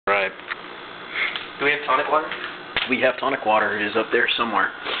Do we have tonic water? We have tonic water. It is up there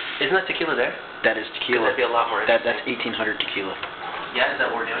somewhere. Isn't that tequila there? That is tequila. That'd be a lot more That's 1800 tequila. Yeah, is that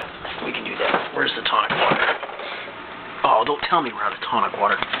what we're doing? We can do that. Where's the tonic water? Oh, don't tell me we're out of tonic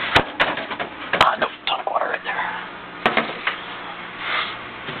water. No, tonic water right there.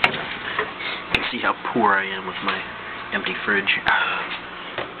 You can see how poor I am with my empty fridge.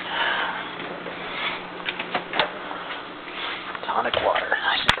 Tonic water.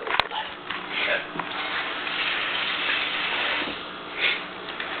 Nice and cold.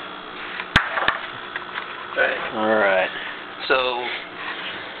 Okay. Alright. So,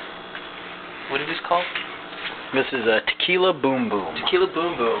 what is this called? This is a Tequilla Boom Boom. Tequilla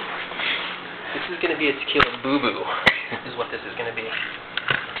Boom Boom. This is going to be a Tequila Boo Boo, is what this is going to be.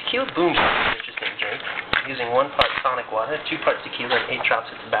 Tequila Boom Boom is an interesting drink, using 1 part tonic water, 2 parts tequila, and 8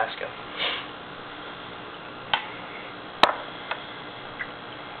 drops of Tabasco.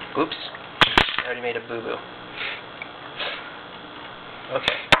 Oops, I already made a boo-boo.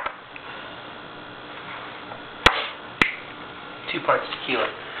 Okay. 2 parts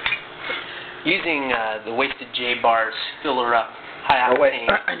tequila. Using the WastedJ bars filler up high octane. Oh wait,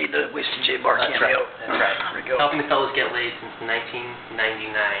 I need the WastedJ bar cameo. That's right. That's right. There we go. Helping the fellas get laid since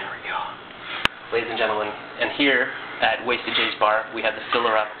 1999. There we go. Ladies and gentlemen, and here at WastedJ's bar, we have the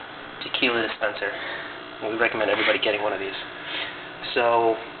filler up tequila dispenser. And we recommend everybody getting one of these.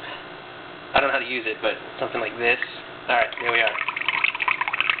 So, I don't know how to use it, but something like this. Alright, here we are.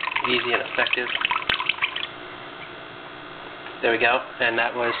 Easy and effective. There we go. And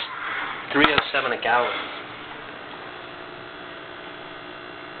that was $3.07 a gallon.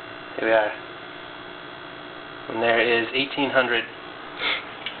 Here we are. And there is 1800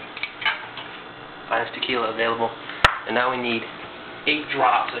 finest tequila available. And now we need 8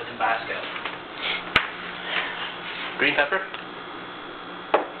 drops of Tabasco. Green pepper?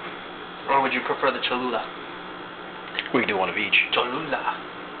 Or would you prefer the Cholula? We can do one of each. Cholula.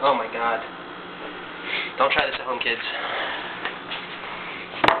 Oh my god. Don't try this at home, kids.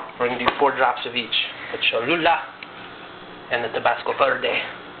 We're going to do 4 drops of each. The Cholula and the Tabasco Verde.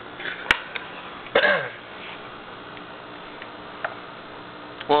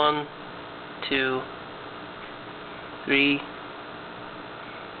 One, 2, 3,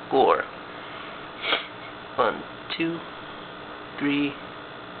 4. 1, 2, 3,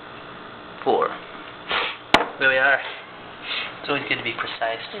 4. There we are. It's always good to be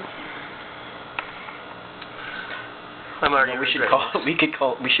precise. I'm already. We should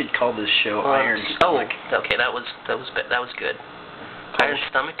call this show Iron Stomach. Oh, okay, that was good. Iron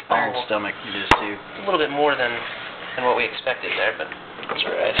Stomach. Iron Stomach. It is too. A little bit more than what we expected there, but that's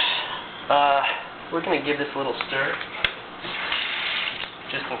alright. We're gonna give this a little stir,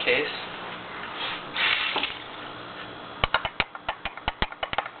 just in case.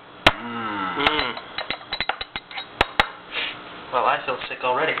 Well, I feel sick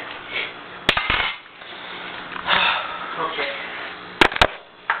already. Okay.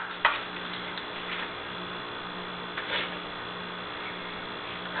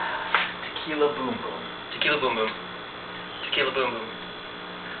 Tequila Boom Boom. Tequila Boom Boom. Tequila Boom Boom.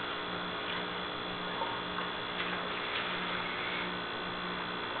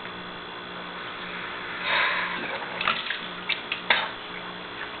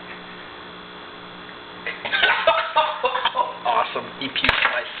 Awesome. He puked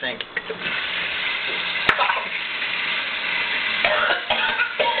in my sink.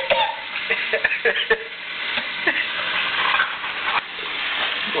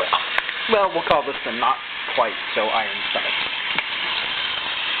 Well, we'll call this the not quite so Iron Stomach.